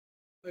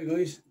Hey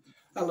guys,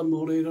 Alan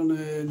Moore here on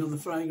another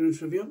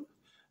fragrance review.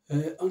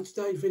 On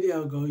today's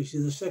video guys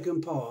is the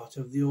second part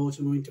of the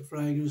autumn winter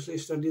fragrance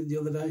list I did the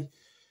other day.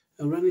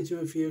 I ran into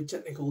a few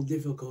technical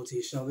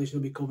difficulties, so this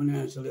will be coming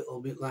out a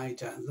little bit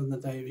later than the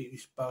day it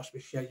was supposed to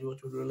be scheduled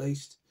to be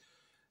released.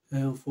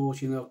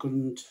 Unfortunately I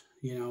couldn't,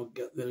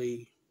 get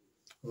the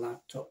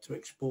laptop to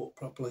export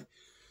properly.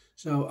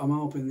 So I'm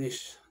hoping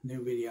this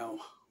new video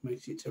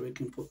makes it so we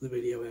can put the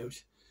video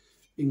out.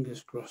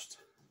 Fingers crossed.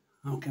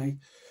 Okay,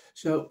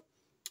 so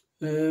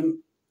I've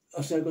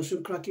got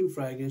some cracking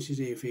fragrances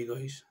here for you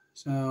guys,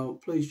 so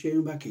please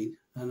tune back in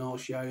and I'll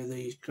show you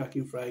these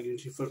cracking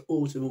fragrances for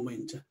autumn and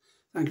winter.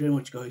 Thank you very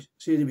much guys,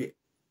 see you in a bit.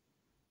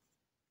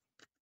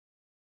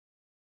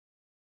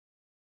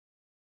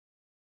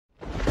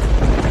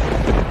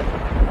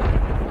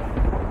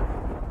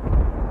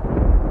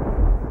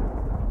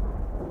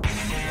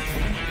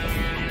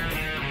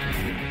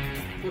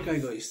 Okay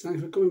guys,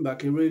 thanks for coming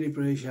back, I really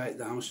appreciate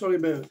that. I'm sorry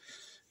about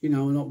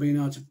not being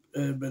able to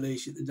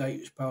release it the date it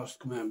was supposed to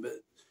come out, but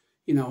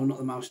I'm not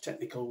the most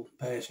technical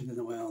person in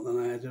the world, and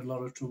I had a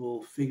lot of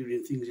trouble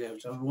figuring things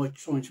out. So I'm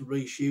trying to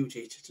reshoot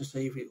it to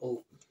see if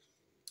it'll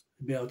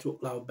be able to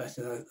upload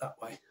better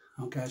that way.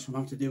 Okay, so I'm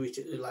going to do it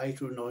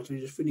later at night. I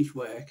just finished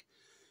work,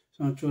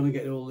 so I'm trying to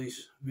get all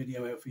this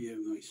video out for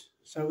you guys.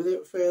 So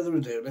without further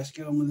ado, let's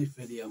get on with this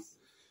video.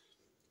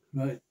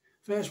 Right,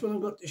 first one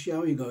I've got to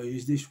show you guys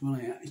is this one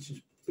here. It's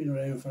just been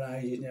around for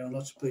ages now.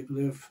 Lots of people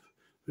have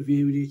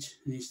reviewed it,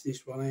 and it's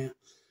this one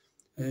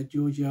here,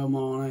 Giorgio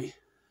Armani,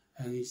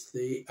 and it's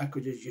the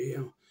Aqua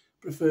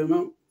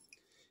Profumo,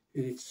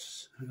 and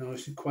it's a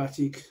nice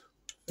aquatic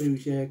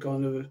fruit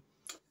kind of a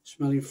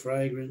smelling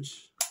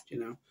fragrance.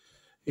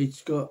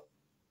 It's got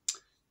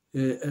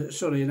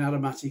an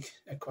aromatic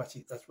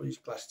aquatic, that's what it's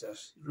classed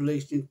as.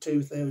 Released in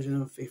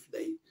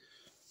 2015,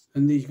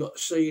 and these got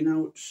sea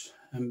notes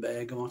and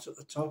bergamot at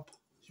the top,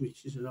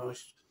 which is a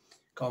nice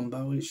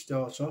combo when it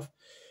starts off.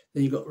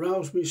 Then you've got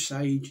rosemary,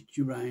 sage,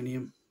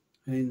 geranium,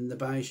 and in the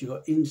base you've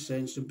got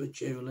incense and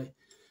patchouli.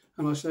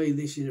 And I say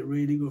this is a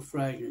really good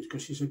fragrance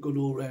because it's a good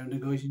all-rounder,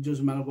 guys. It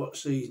doesn't matter what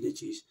season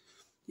it is.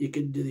 You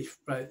can do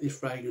this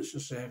fragrance to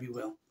serve you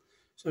well.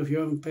 So if you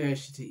haven't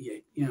purchased it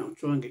yet,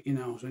 try and get your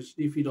nose.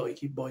 If you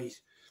like it, buy it.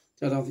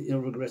 I don't think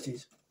you'll regret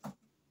it.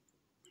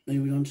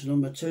 Moving on to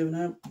number 2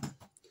 now.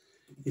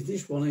 Is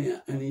this one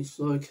here, and it's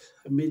like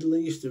a Middle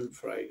Eastern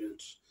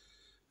fragrance.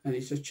 And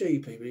it's a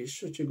cheapie, but it's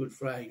such a good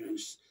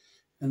fragrance.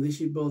 And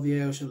this is by the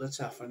house of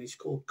Lattaffa, and it's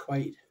called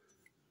Quaid.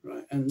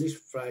 Right, and this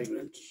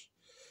fragrance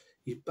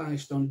is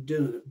based on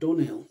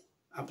Dunhill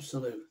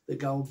Absolute, the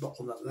gold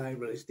bottle that they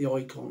released, the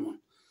icon one.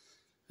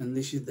 And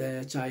this is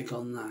their take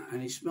on that.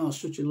 And it smells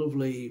such a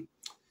lovely,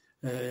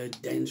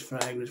 dense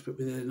fragrance, but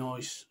with a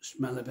nice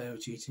smell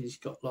about it. And it's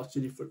got lots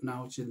of different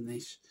notes in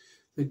this.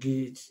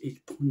 It's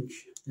punch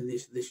in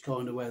this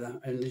kind of weather,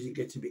 and as it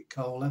gets a bit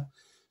colder.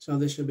 So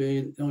this will be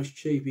a nice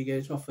cheap. You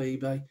get it off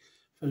eBay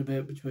for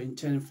about between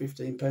 £10 and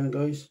 £15,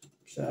 guys.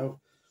 So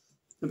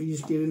let me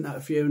just give it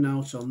a few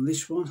notes on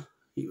this one.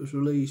 It was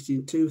released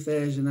in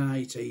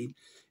 2018.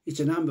 It's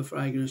an amber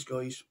fragrance,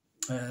 guys,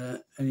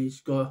 and it's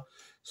got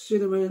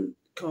cinnamon,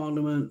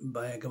 cardamom,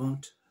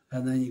 bergamot,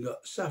 and then you've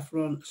got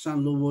saffron,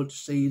 sandalwood,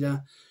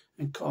 cedar,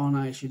 and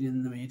carnation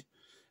in the mid.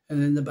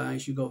 And in the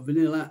base you've got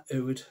vanilla,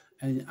 oud,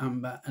 and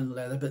amber and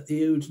leather. But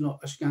the oud's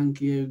not a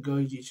skanky oud,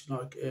 guys. It's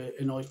like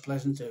a nice,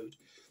 pleasant oud.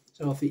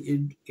 So I think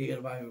you'd get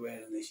away with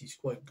wearing this. It's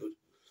quite good.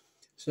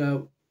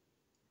 So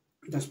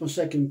that's my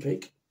second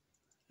pick.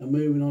 And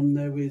moving on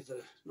now with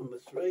number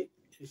 3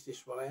 is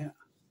this one here,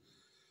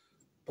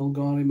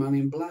 Bvlgari Man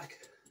In Black,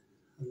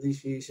 and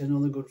this is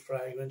another good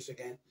fragrance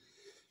again.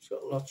 It's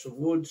got lots of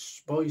woods,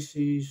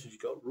 spices, it's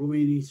got rum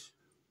in it,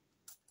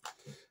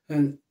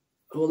 and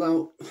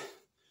although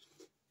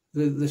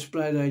the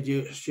spray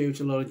they shoot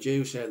a lot of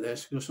juice out there,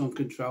 because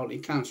uncontrolled, you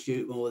can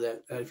shoot more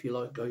there if you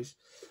like, guys,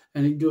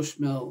 and it does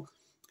smell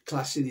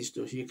classy. This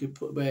does. You could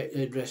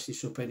dress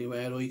this up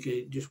anywhere, or you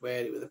could just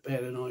wear it with a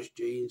pair of nice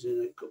jeans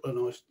and a couple of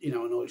nice, a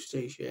nice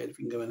t-shirt if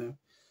you can go out.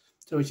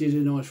 So it is a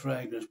nice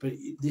fragrance, but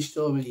this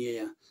time of the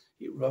year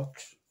it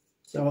rocks.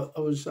 So I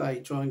would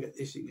say try and get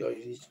this, guys.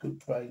 It's a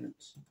good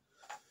fragrance.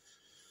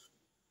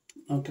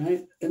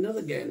 Okay, another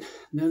again.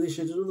 Now this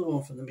is another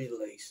one from the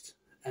Middle East,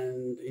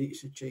 and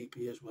it's a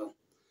cheapie as well.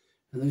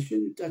 And they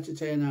shouldn't have to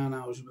turn our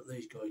nose about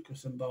these guys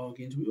because some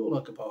bargains. We all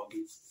like a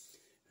bargain.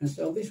 And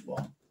so this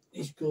one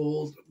is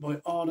called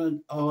by Ard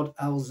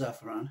Al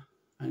Zafran,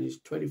 and it's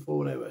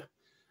 24-hour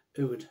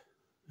oud,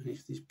 and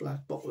it's this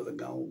black bottle with a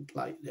gold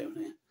plate down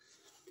here.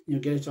 You'll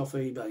get it off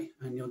eBay,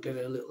 and you'll get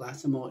a little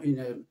atomite in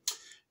a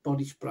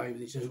body spray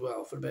with it as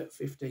well for about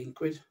 15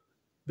 quid.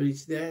 But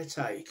it's their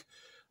take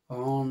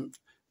on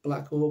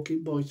Black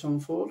Orchid by Tom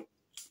Ford,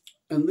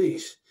 and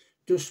this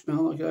does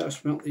smell like I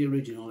smelt the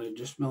original. It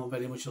does smell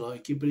very much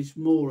like it, but it's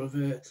more of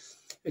a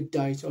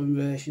daytime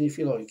version, if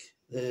you like.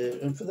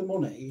 And for the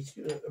money, it's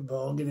a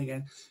bargain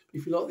again.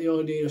 If you like the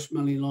idea of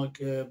smelling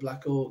like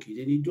Black Orchid,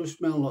 and it does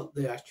smell like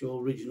the actual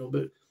original,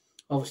 but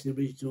obviously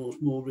the original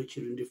is more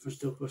richer and different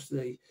stuff because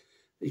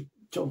it's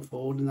Tom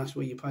Ford, and that's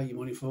what you pay your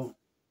money for.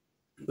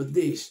 But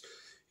this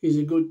is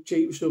a good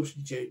cheap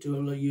substitute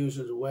to use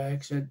as a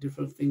wax and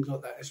different things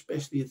like that,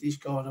 especially at this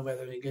kind of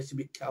weather when it gets a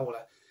bit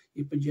colder.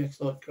 It projects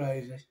like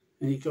crazy,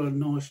 and it's got a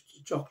nice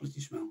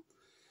chocolatey smell.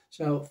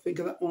 So think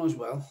of that one as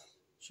well.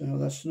 So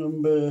that's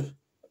number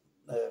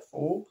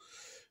 4.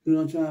 We're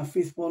on to our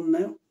 5th one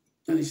now,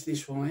 and it's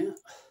this one here,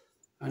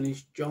 and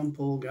it's Jean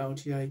Paul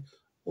Gaultier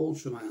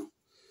Ultra Male.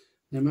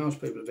 Now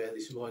most people wear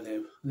this by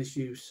now. This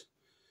is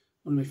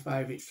one of my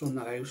favourites from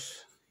that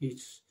house.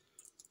 It's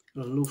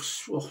got a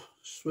lovely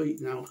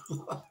sweet note.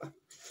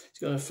 It's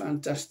got a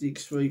fantastic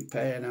sweet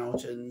pear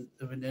note and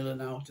the vanilla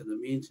note and the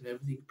mint and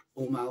everything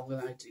all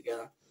amalgamated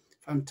together.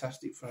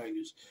 Fantastic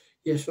fragrance.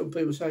 Yes, some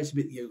people say it's a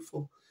bit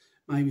youthful,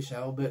 maybe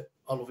so, but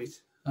I love it.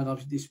 And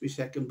obviously this is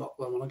my 2nd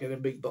bottle, and when I get a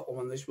big bottle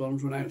when this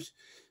one's run out,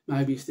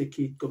 maybe it's the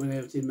kid coming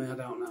out in me, I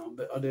don't know,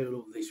 but I do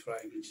love this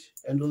fragrance.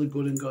 Another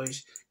good one,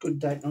 guys, good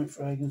date night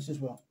fragrance as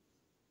well.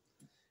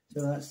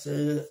 So that's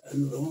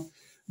another one.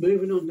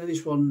 Moving on to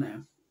this one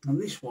now,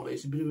 and this one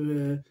is a bit of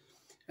an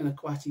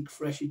aquatic,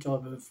 freshy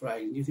type of a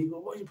fragrance. You think,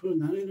 well, why are you putting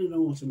that in an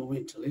autumn or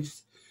winter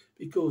list?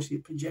 Because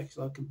it projects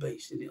like a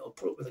beast, and it'll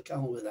put up with a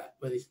cold with that,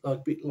 but it's like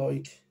a bit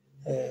like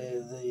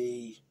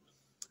the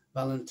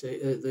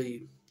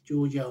the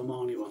Giorgio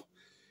Armani one.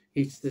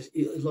 It's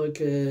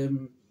like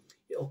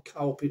it'll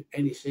cope in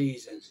any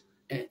season,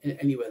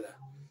 any weather.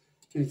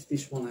 And it's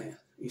this one here.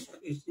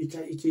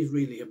 It is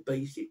really a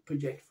beast. It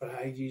projects for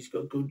ages. It's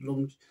got good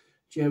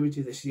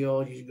longevity. The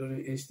CR is good.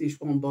 It's this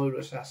one by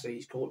Rasasi.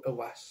 It's called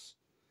Hawas,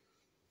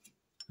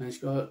 and it's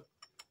got a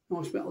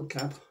nice metal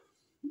cap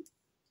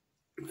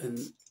and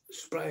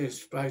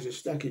sprays a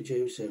stack of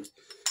juice out,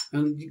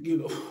 and you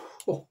go.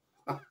 Oh,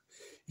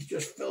 it's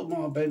just filled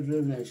my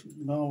bedroom now.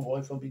 My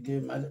wife will be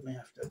getting mad at me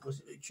after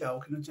because it's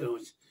choking her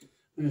tonight.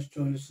 I'm just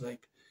trying to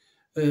sleep.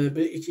 But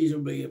it is a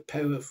really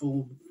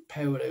powerful,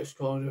 powerhouse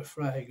kind of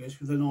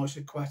fragrance with a nice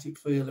aquatic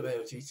feel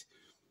about it.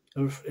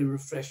 A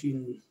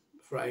refreshing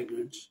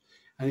fragrance.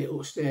 And it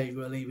will stay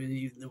well even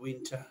in the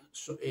winter,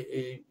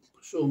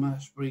 summer,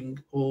 spring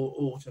or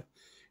autumn.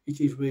 It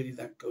is really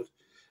that good.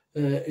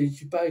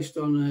 It's based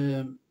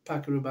on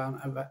Paco Rabanne.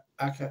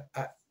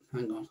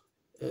 Hang on.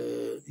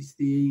 It's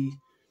the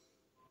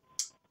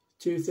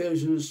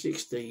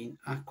 2016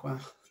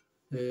 Aqua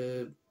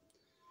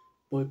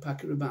by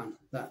Paco Rabanne,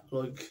 that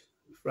like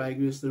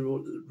fragrance they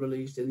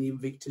released in the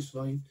Invictus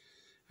line,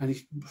 and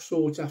it's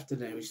sought after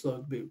now. It's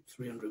like about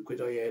 300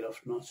 quid. I heard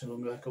off not so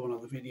long back on one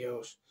of the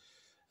videos,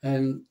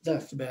 and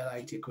that's about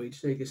 80 quid.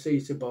 So you can see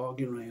it's a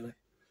bargain really.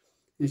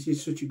 This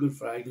is such a good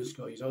fragrance,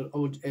 guys. I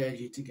would urge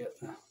you to get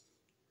that.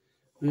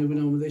 Moving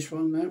on with this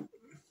one now,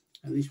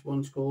 and this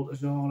one's called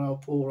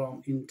Azzaro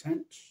Homme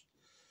Intense.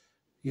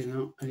 You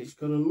know, and it's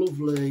got a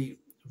lovely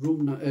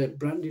rum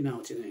brandy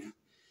note in here,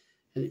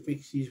 and it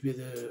mixes with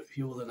a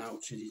few other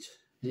notes in it.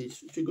 And it's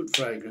such a good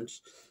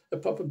fragrance, a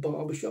proper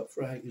barbershop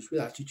fragrance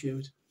with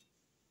attitude.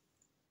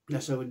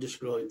 That's how I would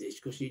describe this,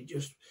 because it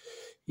just,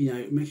 you know,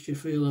 it makes you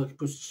feel like it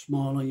puts a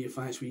smile on your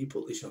face when you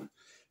put this on,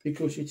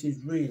 because it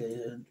is really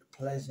a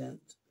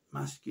pleasant,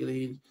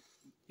 masculine,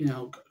 you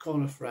know,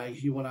 kind of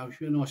fragrance you want to have.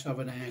 If you're nice to have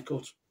an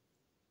haircut,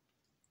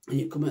 and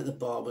you come at the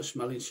barber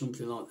smelling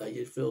something like that,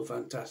 you'd feel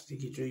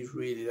fantastic. It is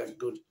really that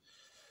good.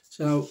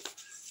 So,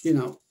 you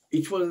know,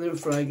 each one of them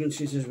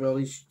fragrances as well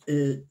is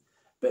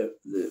about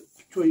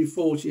between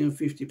 £40 and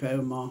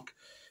 £50 mark.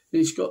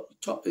 And it's got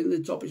in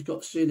the top. It's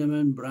got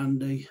cinnamon,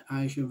 brandy,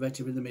 Asian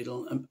vetiver in the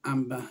middle, and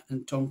amber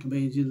and tonka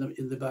beans in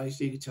the base.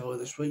 So you can tell where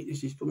the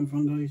sweetness is coming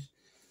from, guys.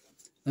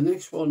 The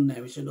next one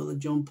now is another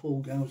Jean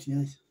Paul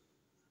Gaultier,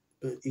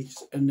 but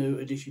it's a new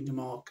addition to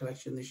my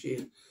collection this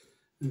year,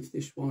 and it's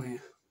this one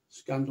here.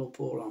 Scandal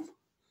Pour On.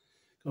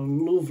 Got a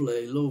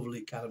lovely,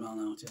 lovely caramel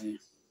note in here.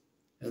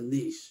 And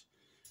this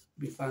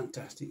would be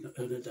fantastic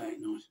on a date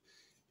night.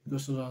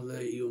 Because a lot of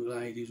the young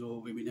ladies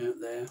or women out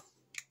there,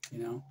 you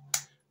know,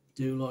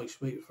 do like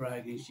sweet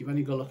fragrance. You've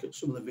only got to look at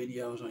some of the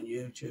videos on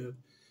YouTube,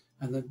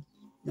 and then,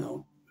 you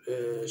know,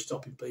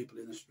 stopping people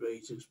in the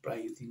streets and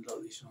spraying things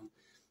like this on.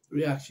 The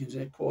reactions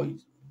are quite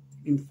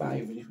in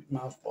favour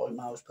by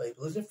most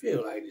people. There's a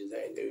few ladies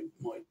there who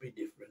might be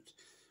different,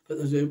 but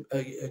there's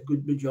a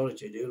good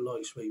majority do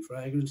like sweet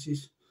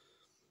fragrances.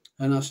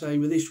 And I say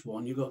with this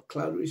one, you've got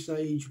cloudberry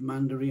sage,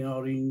 mandarin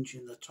orange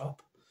in the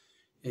top.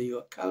 You've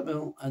got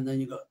caramel, and then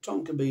you've got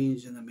tonka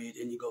beans in the mid,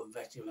 and you've got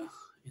vetiver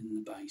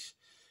in the base.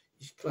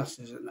 It's classed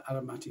as an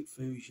aromatic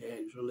fougere.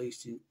 It was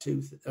released in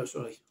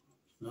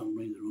I'm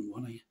reading the wrong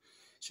one here.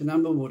 It's an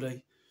amber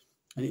woody,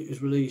 and it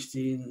was released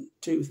in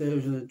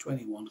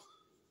 2021.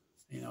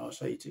 You know, I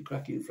say it's a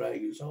cracking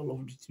fragrance. I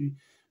love it to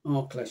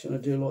my collection. I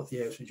do like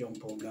the house of Jean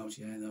Paul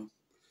Gaultier though.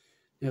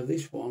 Now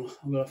this one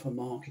I've got off a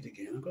market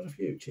again. I've got a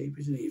few cheap,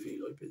 isn't it, if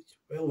you like, but it's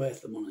well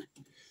worth the money.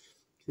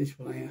 This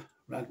one here,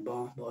 Rag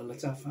Bar by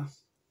Lattaffa.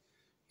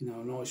 You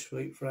know, nice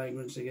sweet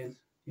fragrance again.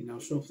 You know,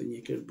 something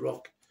you could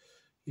rock,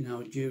 you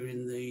know,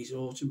 during these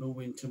autumn and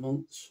winter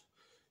months.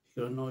 It's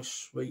got a nice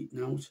sweet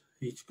note.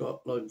 It's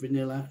got like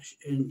vanilla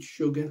and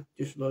sugar,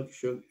 just like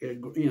sugar,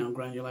 you know,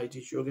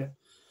 granulated sugar.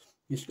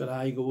 It's got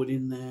hazelwood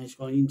in there. It's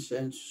got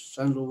incense,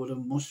 sandalwood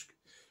and musk.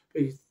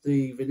 it's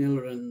the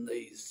vanilla and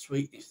the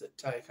sweetness that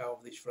take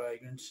over this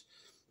fragrance,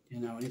 you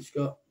know, and it has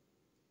got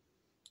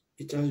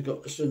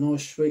a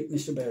nice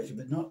sweetness about it,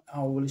 but not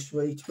overly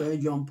sweet. Where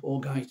John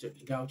Paul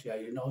Gaultier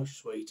is nice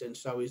sweet, and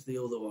so is the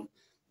other one,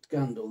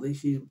 Scandal.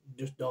 This is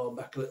just dialed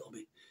back a little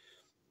bit,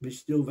 but it's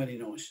still very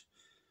nice.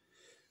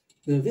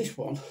 Now this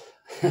one,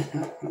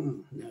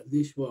 now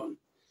this one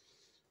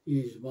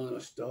is one of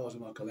the stars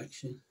of my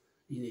collection.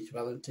 In its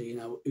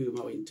Valentino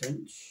Uomo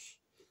Intense.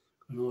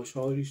 A nice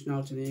Irish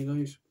note in here,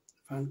 guys.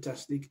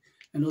 Fantastic.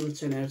 Another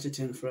 10 out of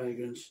 10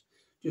 fragrance.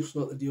 Just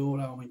like the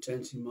Dior Eau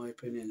Intense, in my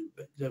opinion.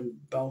 But they're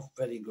both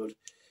very good.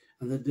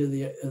 And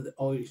the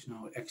Irish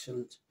note,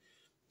 excellent.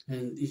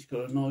 And it's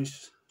got a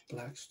nice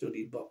black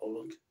studded bottle,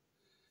 look.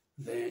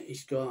 There,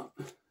 it's got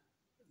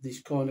this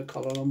kind of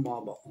colour on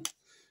my bottle.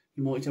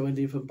 You might have a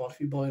different bottle.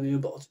 If you buy a new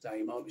bottle today,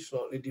 it might be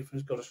slightly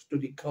different. It's got a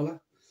studded collar.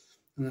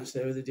 And that's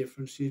there where the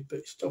difference is, but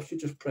it stops you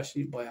just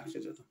pressing it by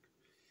accident.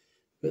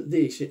 But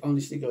this,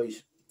 honestly,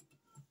 guys,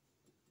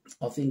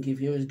 I think if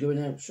you was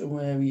going out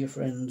somewhere with your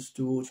friends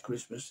towards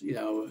Christmas, you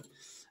know,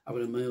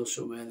 having a meal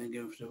somewhere and then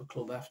going to a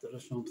club after or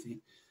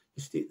something,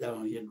 just stick that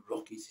on, you'd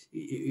rock it.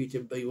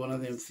 It'd be one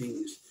of them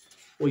things.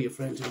 All your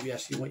friends would be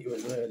asking what you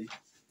was wearing.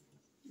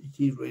 It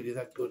is really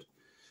that good.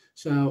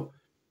 So,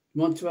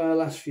 on to our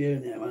last few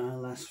now, our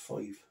last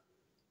 5.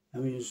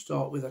 And we'll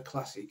start with a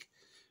classic.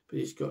 But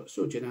it's got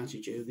such an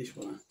attitude, this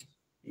one.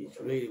 It's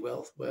really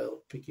well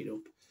pick it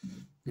up.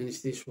 And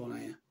it's this one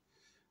here.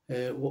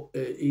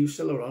 Yves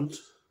Saint Laurent,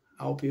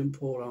 Alpian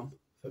Pour Homme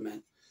for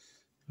men.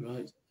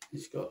 Right.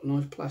 It's got a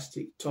nice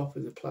plastic top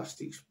with a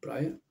plastic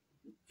sprayer.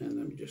 And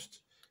let me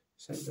just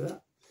say to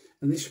that.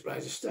 And this spray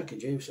is a stack of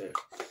juice out.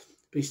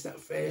 But it's that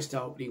first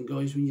opening,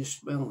 guys, when you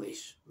smell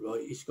this, right?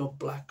 It's got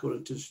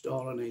blackcurrant and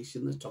star anise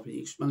in the top, and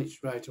you can smell it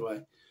straight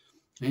away.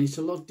 And it's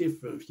a lot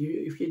different.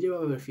 If you do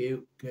have a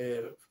few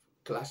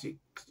classics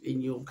in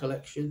your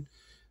collection,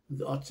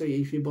 I'd say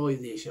if you buy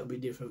this, it'll be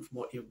different from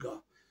what you've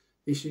got.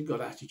 This has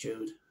got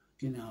attitude,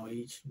 you know,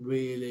 it's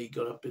really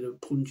got a bit of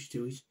punch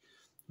to it.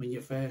 When you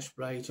first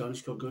spray it on,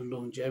 it's got good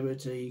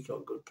longevity, it's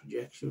got good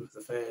projection for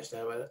the first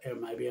hour,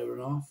 maybe hour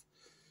and a half.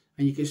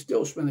 And you can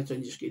still smell it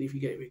on your skin if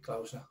you get a bit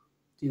closer.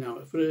 You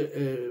know, for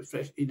a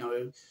fresh, you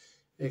know,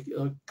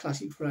 a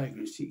classic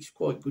fragrance, it's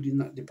quite good in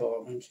that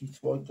department. It's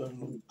quite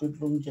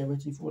good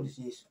longevity for what it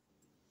is.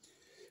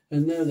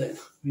 And now then,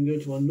 we can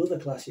go to another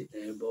classic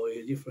there by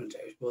a different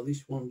house. Well,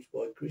 this one's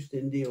by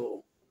Christian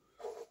Dior.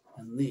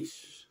 And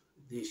this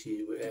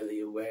is whether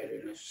you're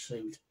wearing a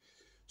suit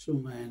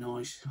somewhere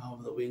nice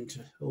over the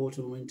winter,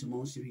 autumn, winter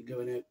months, if you're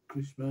going out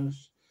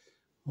Christmas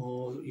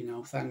or, you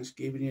know,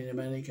 Thanksgiving in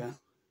America,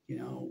 you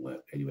know,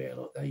 anywhere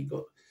like that. You've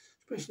got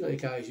special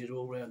occasions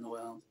all around the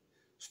world.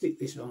 Stick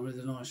this on with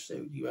a nice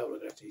suit, you won't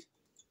regret it.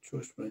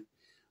 Trust me.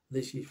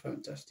 This is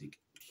fantastic.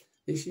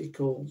 This is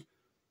called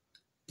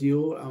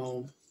Dior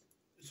Eau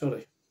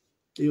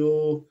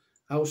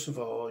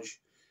Sauvage.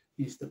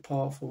 It's the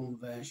parfum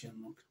version,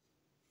 look.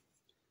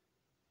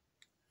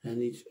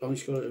 And it's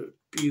got a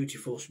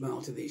beautiful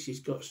smell to this.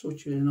 It's got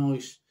such a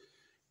nice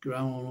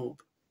grown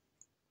up,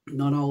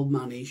 not old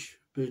manish,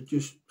 but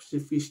just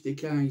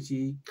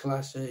sophisticated,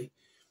 classy,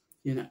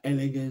 you know,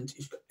 elegant.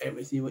 It's got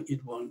everything what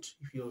you'd want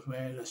if you was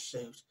wearing a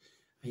suit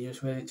and you're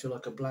just wearing it to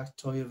like a black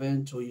tie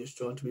event, or you're just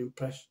trying to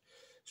impress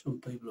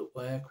some people at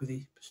work with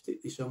it.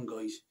 Stick this on,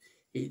 guys.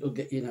 It'll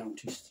get you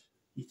noticed.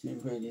 It's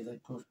really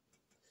that good.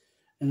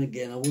 And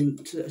again, I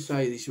wouldn't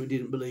say this if I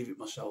didn't believe it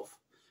myself.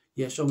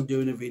 Yes, I'm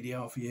doing a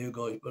video for you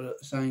guys, but at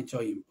the same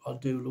time, I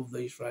do love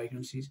these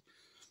fragrances.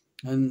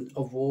 And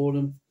I've worn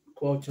them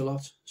quite a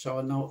lot, so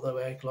I know what they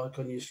work like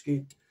on your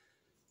skin.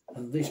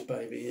 And this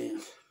baby here,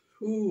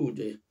 ooh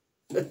dear.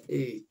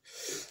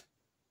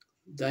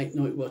 Date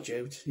night watch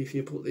out if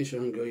you put this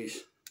on,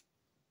 guys.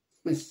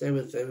 That's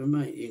 7th ever,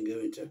 mate, you can go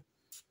into.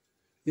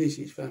 This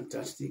is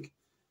fantastic.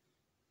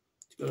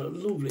 It's got a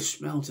lovely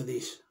smell to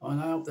this. I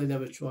hope they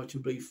never try to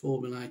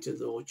reformulate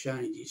it or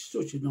change. It's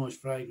such a nice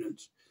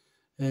fragrance.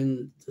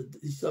 And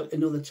it's like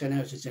another 10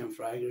 out of 10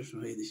 fragrance for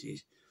me, this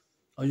is.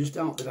 I just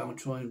hope they don't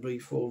try and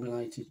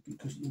reformulate it,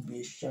 because it would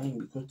be a shame,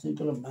 because they've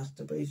got a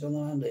masterpiece on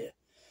the hand here.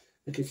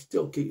 They can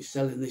still keep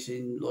selling this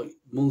in like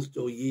months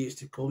or years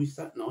to come. It's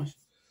that nice.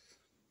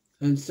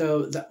 And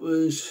so that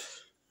was,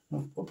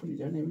 I'll put it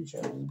down here and show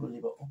you the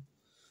bloody bottle.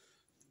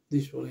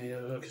 This one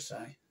here, like I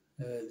say,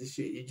 this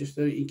is, just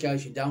in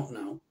case you don't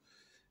know,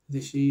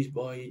 this is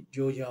by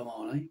Giorgio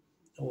Armani,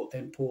 or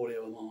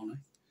Emporio Armani.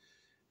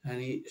 And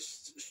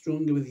it's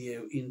Stronger With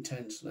You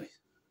Intensely.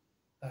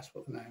 That's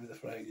what the name of the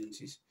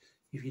fragrance is.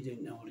 If you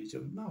didn't know what it is,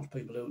 most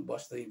people who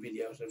watch these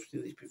videos have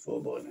seen this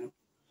before by now.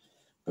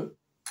 But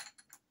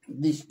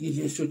this gives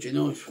you such a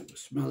nice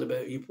smell about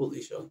it. You put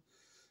this on.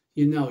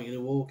 You know you're going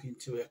to walk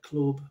into a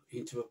club,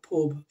 into a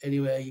pub,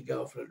 anywhere you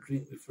go for a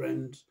drink with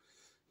friends.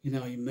 You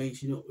know, you're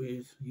meeting up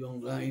with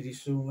young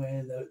ladies somewhere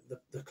in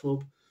the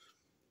club.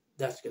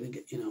 That's going to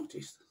get you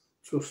noticed.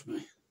 Trust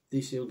me,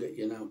 this will get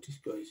you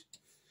noticed, guys.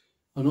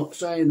 I'm not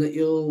saying that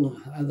you'll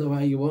have the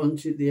way you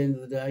want at the end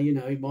of the day. You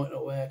know, it might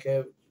not work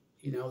out,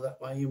 you know, that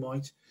way you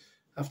might.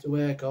 have to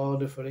work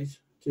harder for it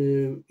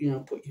to, you know,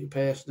 put your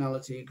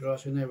personality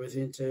across and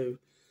everything to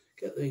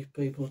get these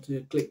people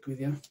to click with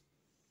you.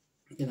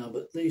 You know,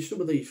 but some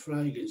of these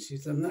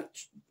fragrances, they're not,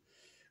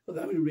 well,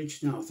 they're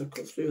rich now. If they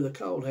cut through the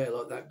cold hair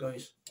like that,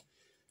 guys.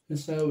 And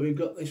so we've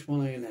got this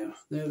one here now.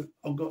 Now,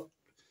 I've got,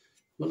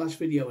 my last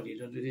video I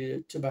did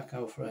a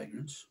tobacco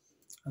fragrance.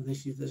 And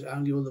this is the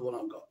only other one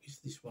I've got, is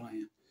this one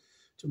here.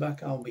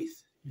 Tobacco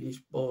Myth. It's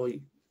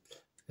by,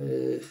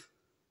 I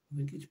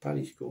think it's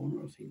Paris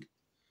Corner, I think.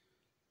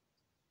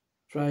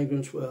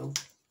 Fragrance Well.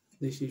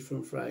 This is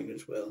from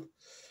Fragrance Well.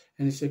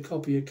 And it's a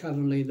copy of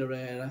Carolina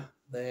Herrera,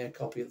 their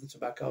copy of the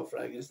tobacco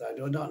fragrance they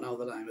do. I don't know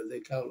the name of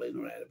the Carolina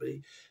Herrera, but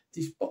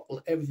this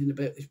bottle, everything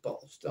about this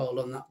bottle stole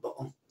on that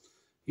bottle.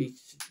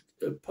 It's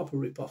a proper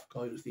rip-off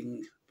kind of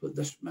thing, but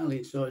the smell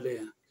inside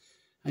here,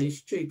 and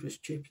it's cheap as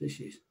chips, this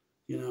is,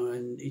 you know,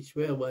 and it's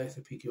well worth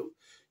a pick up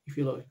if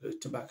you like a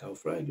tobacco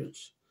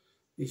fragrance.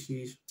 This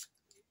is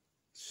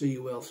see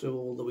you well through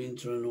all the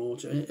winter and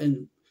autumn,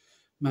 and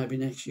maybe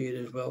next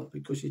year as well,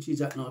 because it is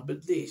that nice.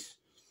 But this,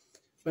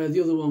 where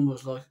the other one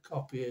was like a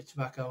copy of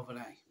Tobacco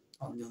Vanilla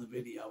on the other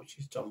video, which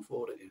is Tom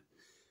Ford again.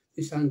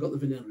 This hasn't got the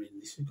vanilla in,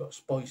 this has got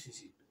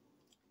spices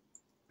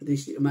in.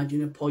 This,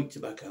 imagine a pipe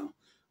tobacco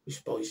with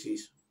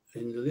spices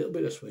and a little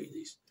bit of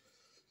sweetness.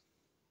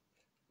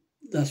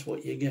 That's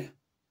what you get.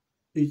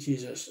 Which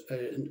is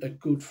a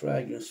good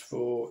fragrance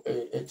for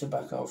a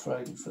tobacco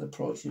fragrance for the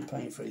price you're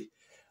paying for it.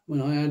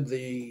 When I had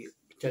the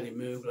Teddy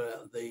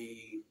Mugler,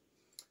 the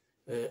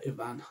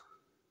Ivan,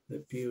 the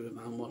pure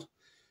Ivan one,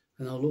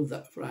 and I love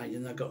that fragrance,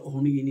 and they've got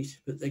honey in it,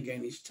 but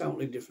again, it's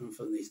totally different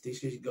from this.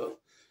 This has got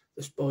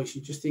the spice.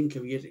 You just think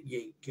of your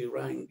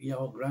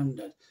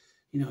granddad,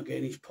 you know,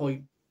 getting his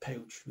pipe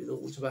pouch with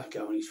all the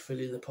tobacco, and he's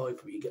filling the pipe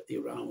up. You get the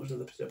aromas of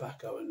the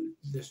tobacco and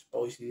the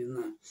spices in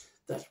there.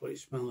 That's what it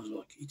smells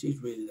like. It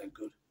is really that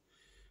good.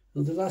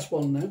 And the last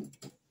one now,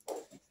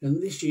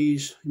 and this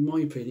is, in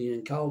my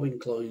opinion, Calvin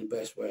Klein's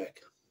best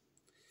work.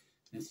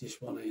 It's this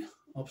one here,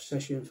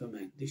 Obsession for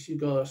Men. This has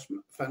got a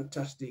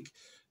fantastic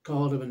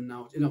cardamom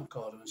note, not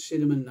cardamom,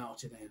 cinnamon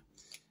note in here.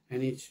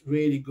 And it's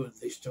really good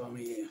this time of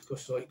year,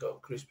 because like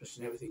got Christmas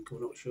and everything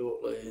coming up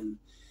shortly, and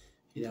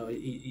you know,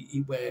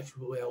 it works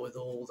well with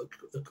all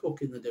the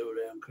cooking they do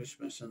around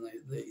Christmas and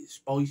the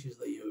spices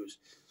they use.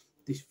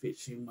 This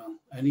fits in well,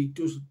 and it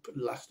does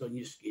last on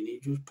your skin.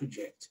 It does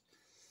project,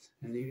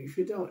 and if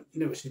you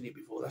never seen it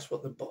before, that's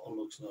what the bottle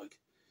looks like.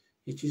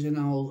 It is an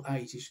old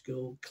 80s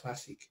school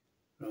classic,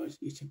 right?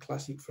 It's a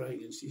classic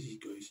fragrance, this is,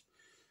 guys.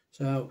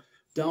 So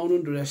don't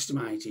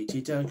underestimate it.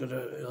 It has got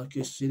like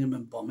a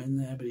cinnamon bomb in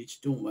there, but it's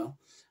done well.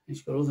 And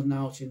it's got other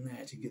notes in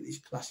there to get this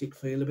classic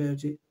feel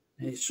about it.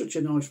 And it's such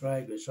a nice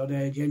fragrance. I'd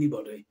urge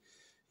anybody,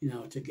 you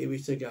know, to give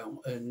it a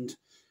go and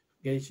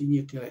get it in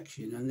your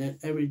collection. And then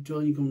every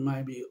time you come,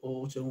 maybe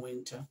autumn,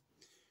 winter,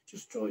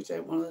 just try it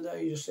out one of the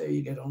days, just see how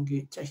you get on,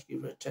 test it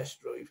for a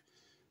test drive,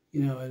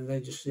 you know, and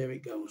then just see how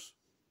it goes.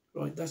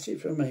 Right, that's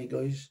it from me,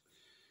 guys.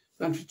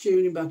 Thanks for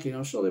tuning back in.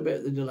 I'm sorry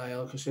about the delay,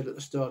 like I said at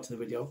the start of the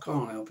video. I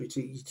can't help it.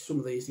 Some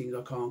of these things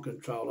I can't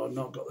control. I've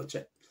not got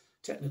the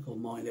technical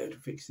mind out to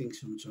fix things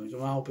sometimes.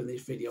 I'm hoping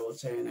this video will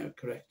turn out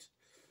correct.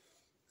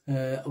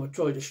 I would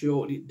try to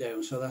shorten it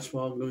down, so that's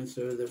why I'm going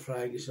through the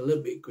fragrance a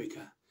little bit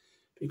quicker,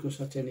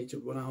 because I tended to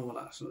run over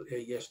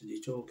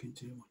yesterday talking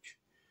too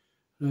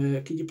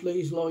much. Could you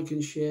please like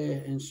and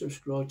share and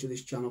subscribe to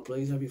this channel,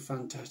 please? That'd be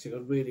fantastic.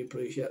 I'd really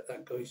appreciate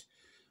that, guys.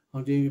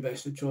 I'll do my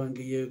best to try and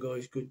give you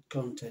guys good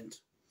content.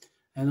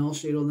 And I'll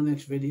see you on the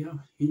next video.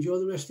 Enjoy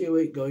the rest of your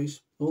week, guys.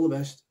 All the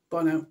best.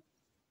 Bye now.